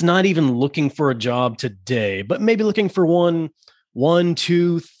someone's not even looking for a job today, but maybe looking for one,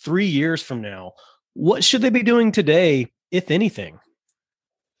 2, 3 years from now? What should they be doing today, if anything?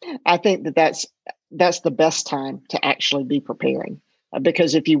 I think that's the best time to actually be preparing,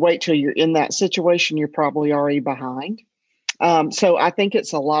 because if you wait till you're in that situation, you're probably already behind. So I think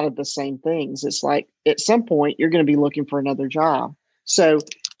it's a lot of the same things. It's like at some point you're going to be looking for another job. So,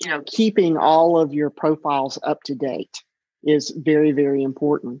 keeping all of your profiles up to date is very, very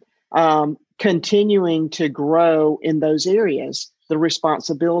important. Continuing to grow in those areas, the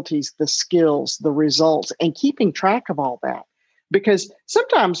responsibilities, the skills, the results, and keeping track of all that. Because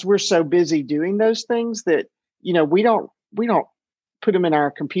sometimes we're so busy doing those things that, we don't put them in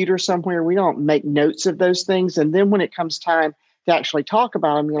our computer somewhere. We don't make notes of those things. And then when it comes time to actually talk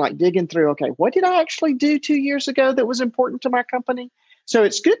about them, you're like digging through, okay, what did I actually do 2 years ago that was important to my company? So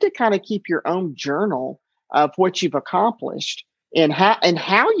it's good to kind of keep your own journal of what you've accomplished and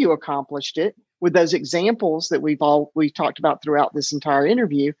how you accomplished it with those examples that we've talked about throughout this entire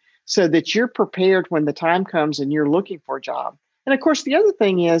interview, so that you're prepared when the time comes and you're looking for a job. And of course, the other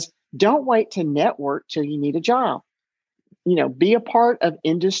thing is, don't wait to network till you need a job. Be a part of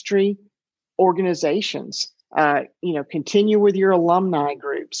industry organizations. Continue with your alumni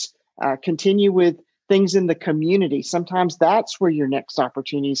groups. Continue with things in the community. Sometimes that's where your next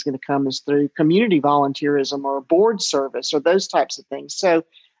opportunity is going to come, is through community volunteerism or board service or those types of things. So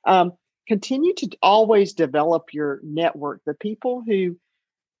continue to always develop your network. The people who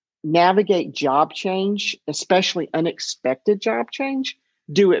navigate job change, especially unexpected job change,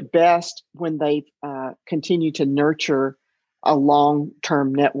 do it best when they continue to nurture a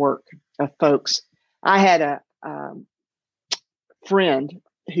long-term network of folks. I had a friend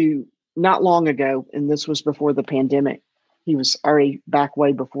who, not long ago, and this was before the pandemic, he was already back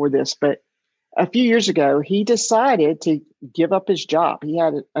way before this, but a few years ago, he decided to give up his job. He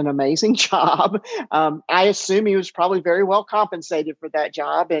had an amazing job. I assume he was probably very well compensated for that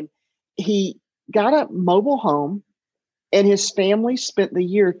job. And he got a mobile home, and his family spent the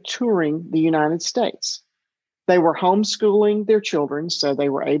year touring the United States. They were homeschooling their children, so they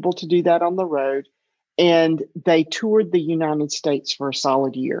were able to do that on the road. And they toured the United States for a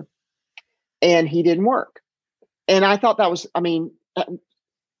solid year. And he didn't work. And I thought that was,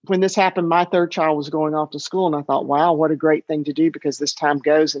 when this happened, my third child was going off to school, and I thought, wow, what a great thing to do, because this time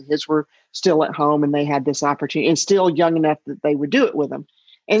goes and his were still at home and they had this opportunity and still young enough that they would do it with him.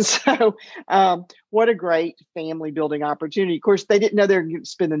 And so what a great family building opportunity. Of course, they didn't know they were going to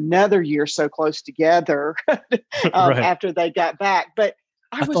spend another year so close together Right. after they got back. But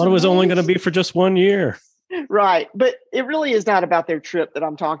I thought it was only going to be for just 1 year. Right. But it really is not about their trip that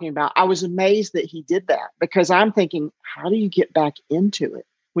I'm talking about. I was amazed that he did that, because I'm thinking, how do you get back into it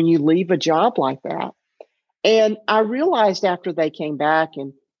when you leave a job like that? And I realized after they came back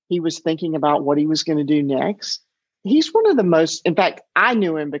and he was thinking about what he was going to do next, he's one of the most, in fact, I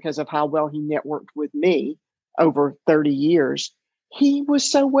knew him because of how well he networked with me over 30 years. He was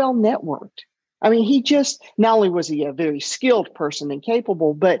so well networked. He just, not only was he a very skilled person and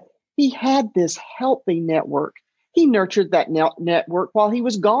capable, but he had this healthy network. He nurtured that network while he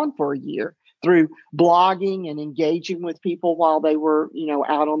was gone for a year through blogging and engaging with people while they were,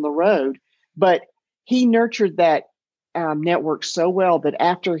 out on the road. But he nurtured that network so well that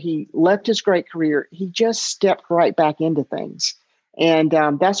after he left his great career, he just stepped right back into things. And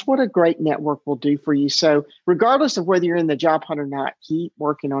that's what a great network will do for you. So regardless of whether you're in the job hunt or not, keep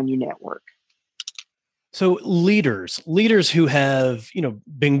working on your network. So leaders who have,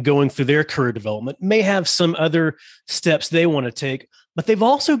 been going through their career development may have some other steps they want to take, but they've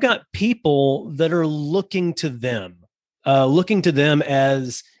also got people that are looking to them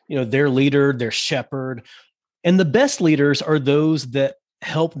as, their leader, their shepherd. And the best leaders are those that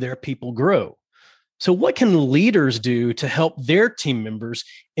help their people grow. So what can leaders do to help their team members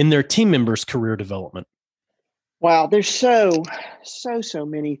in their team members' career development? Wow, there's so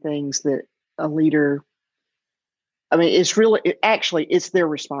many things that a leader, it's their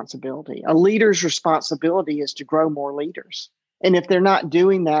responsibility. A leader's responsibility is to grow more leaders. And if they're not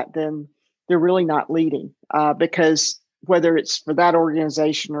doing that, then they're really not leading, because whether it's for that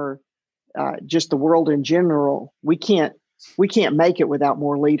organization or just the world in general, we can't make it without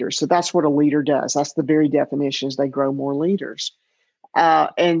more leaders. So that's what a leader does. That's the very definition, is they grow more leaders.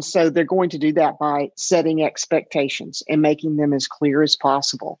 And so they're going to do that by setting expectations and making them as clear as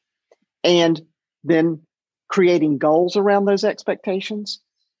possible. And then creating goals around those expectations,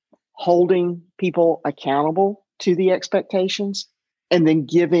 holding people accountable to the expectations, and then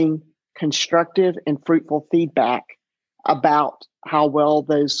giving constructive and fruitful feedback about how well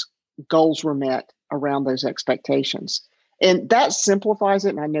those goals were met around those expectations. And that simplifies it.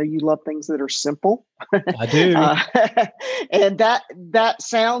 And I know you love things that are simple. I do. And that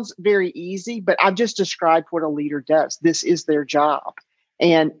sounds very easy, but I've just described what a leader does. This is their job.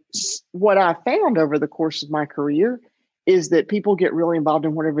 And what I found over the course of my career is that people get really involved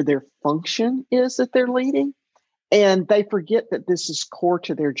in whatever their function is that they're leading. And they forget that this is core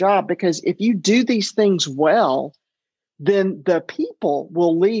to their job, because if you do these things well, then the people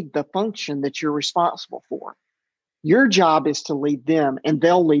will lead the function that you're responsible for. Your job is to lead them, and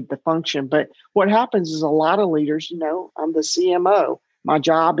they'll lead the function. But what happens is a lot of leaders, I'm the CMO. My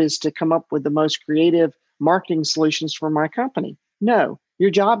job is to come up with the most creative marketing solutions for my company. No, Your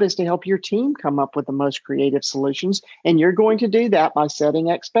job is to help your team come up with the most creative solutions. And you're going to do that by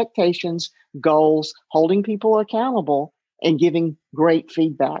setting expectations, goals, holding people accountable, and giving great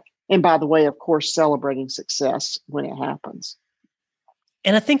feedback. And by the way, of course, celebrating success when it happens.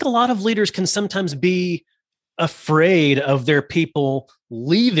 And I think a lot of leaders can sometimes be afraid of their people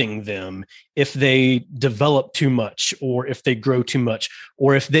leaving them if they develop too much, or if they grow too much,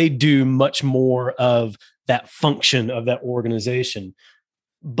 or if they do much more of that function of that organization.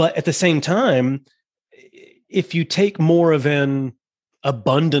 But at the same time, if you take more of an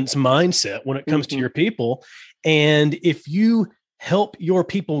abundance mindset when it comes to your people, and if you help your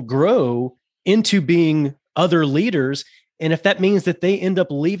people grow into being other leaders, and if that means that they end up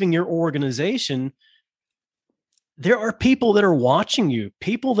leaving your organization, there are people that are watching you,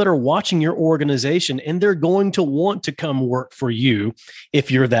 people that are watching your organization, and they're going to want to come work for you if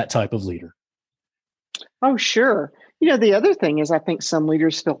you're that type of leader. Oh, sure. The other thing is, I think some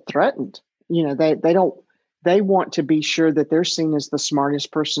leaders feel threatened. They want to be sure that they're seen as the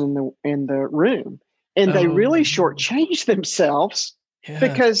smartest person in the room. And they really shortchange themselves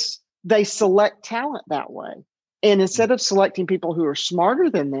because they select talent that way. And instead of selecting people who are smarter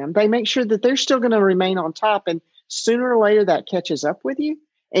than them, they make sure that they're still going to remain on top. And sooner or later that catches up with you,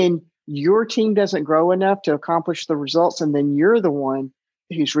 and your team doesn't grow enough to accomplish the results. And then you're the one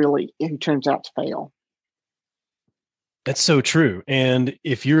who turns out to fail. That's so true. And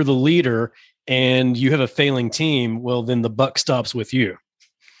if you're the leader and you have a failing team, well, then the buck stops with you.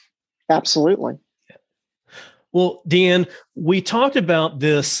 Absolutely. Well, Deanne, we talked about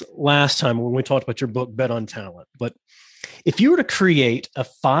this last time when we talked about your book, Bet on Talent. But if you were to create a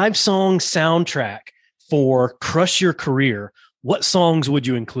 5-song soundtrack for Crush Your Career, what songs would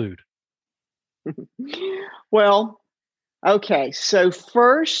you include? Well, okay. So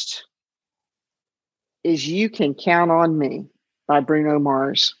first is You Can Count on Me by Bruno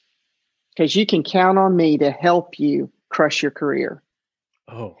Mars, because you can count on me to help you crush your career.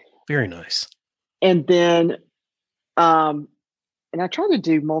 Oh, very nice. And then, and I try to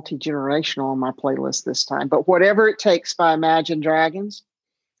do multi-generational on my playlist this time, but Whatever It Takes by Imagine Dragons.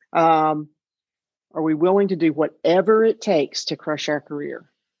 Are we willing to do whatever it takes to crush our career?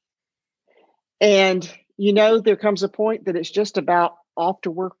 And, there comes a point that it's just about off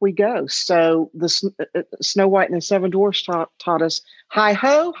to work we go. So the Snow White and the Seven Dwarfs taught us, hi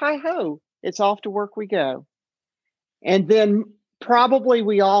ho, it's off to work we go. And then probably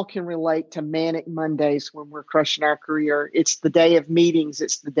we all can relate to Manic Mondays when we're crushing our career. It's the day of meetings.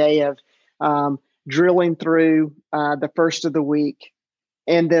 It's the day of drilling through the first of the week.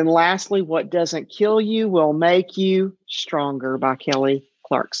 And then lastly, What Doesn't Kill You Will Make You Stronger by Kelly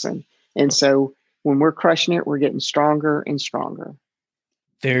Clarkson. And so when we're crushing it, we're getting stronger and stronger.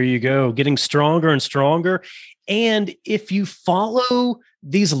 There you go, getting stronger and stronger. And if you follow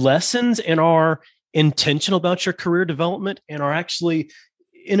these lessons and are intentional about your career development and are actually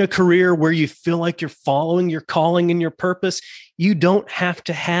in a career where you feel like you're following your calling and your purpose, you don't have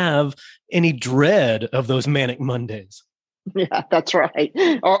to have any dread of those Manic Mondays. Yeah, that's right.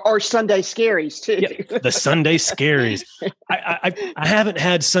 Or Sunday scaries too. Yeah, the Sunday scaries. I haven't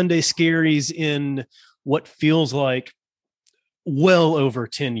had Sunday scaries in what feels like well over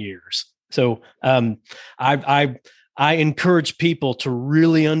 10 years. So I encourage people to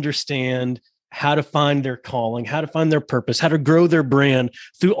really understand how to find their calling, how to find their purpose, how to grow their brand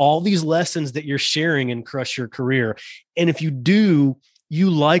through all these lessons that you're sharing in Crush Your Career. And if you do,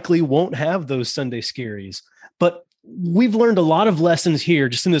 you likely won't have those Sunday scaries. But we've learned a lot of lessons here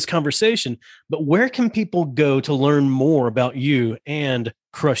just in this conversation, but where can people go to learn more about you and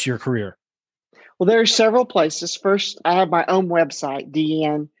Crush Your Career? Well, there are several places. First, I have my own website,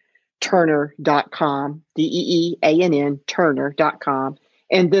 deanneturner.com, DEEANN Turner.com.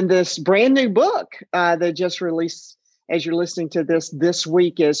 And then this brand new book that just released, as you're listening to this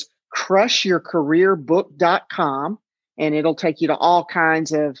week, is crushyourcareerbook.com. And it'll take you to all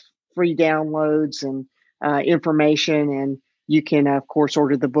kinds of free downloads and information, and you can, of course,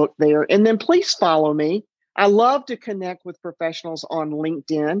 order the book there. And then please follow me. I love to connect with professionals on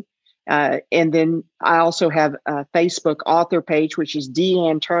LinkedIn. And then I also have a Facebook author page, which is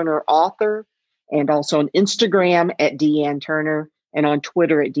Deanne Turner Author, and also on Instagram at Deanne Turner and on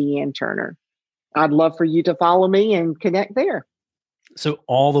Twitter at Deanne Turner. I'd love for you to follow me and connect there. So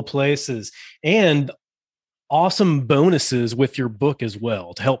all the places, and awesome bonuses with your book as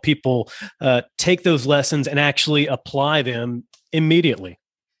well to help people take those lessons and actually apply them immediately.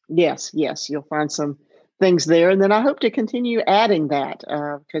 Yes. You'll find some things there. And then I hope to continue adding that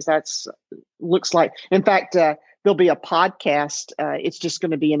because looks like, in fact, there'll be a podcast. It's just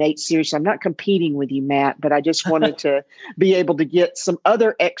going to be an 8 series. So I'm not competing with you, Matt, but I just wanted to be able to get some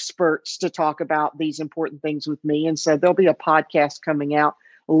other experts to talk about these important things with me. And so there'll be a podcast coming out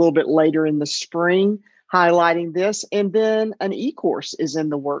a little bit later in the spring highlighting this. And then an e-course is in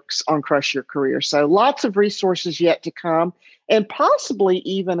the works on Crush Your Career. So lots of resources yet to come, and possibly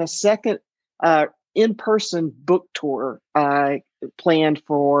even a second in-person book tour planned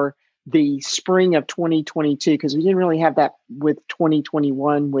for the spring of 2022, because we didn't really have that with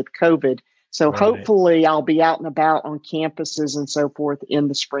 2021 with COVID. So hopefully I'll be out and about on campuses and so forth in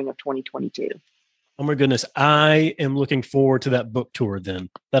the spring of 2022. Oh my goodness. I am looking forward to that book tour then.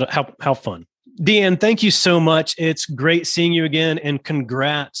 How fun. Deanne, thank you so much. It's great seeing you again, and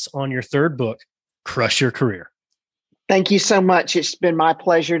congrats on your third book, Crush Your Career. Thank you so much. It's been my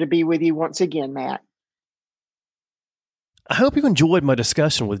pleasure to be with you once again, Matt. I hope you enjoyed my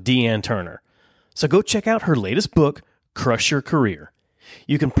discussion with Deanne Turner. So go check out her latest book, Crush Your Career.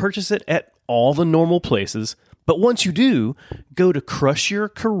 You can purchase it at all the normal places, but once you do, go to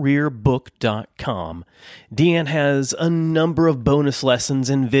crushyourcareerbook.com. Deanne has a number of bonus lessons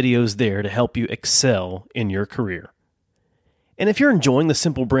and videos there to help you excel in your career. And if you're enjoying the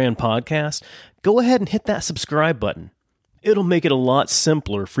Simple Brand podcast, go ahead and hit that subscribe button. It'll make it a lot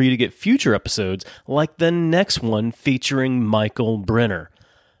simpler for you to get future episodes like the next one featuring Michael Brenner.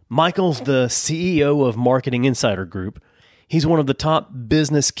 Michael's the CEO of Marketing Insider Group. He's one of the top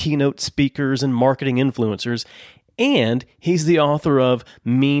business keynote speakers and marketing influencers, and he's the author of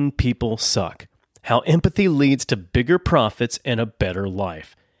Mean People Suck: How Empathy Leads to Bigger Profits and a Better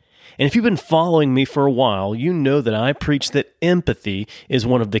Life. And if you've been following me for a while, you know that I preach that empathy is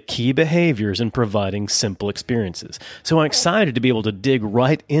one of the key behaviors in providing simple experiences. So I'm excited to be able to dig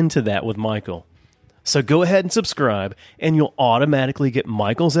right into that with Michael. So go ahead and subscribe, and you'll automatically get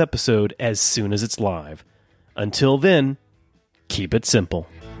Michael's episode as soon as it's live. Until then, keep it simple.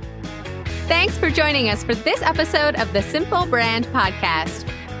 Thanks for joining us for this episode of the Simple Brand Podcast.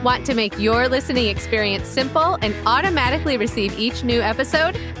 Want to make your listening experience simple and automatically receive each new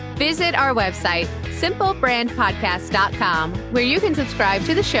episode? Visit our website, simplebrandpodcast.com, where you can subscribe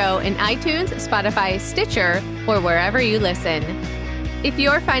to the show in iTunes, Spotify, Stitcher, or wherever you listen. If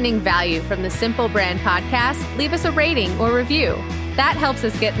you're finding value from the Simple Brand Podcast, leave us a rating or review. That helps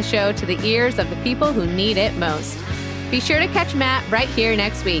us get the show to the ears of the people who need it most. Be sure to catch Matt right here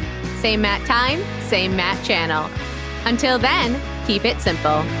next week. Same Matt time, same Matt channel. Until then, keep it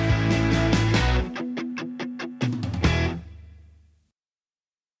simple.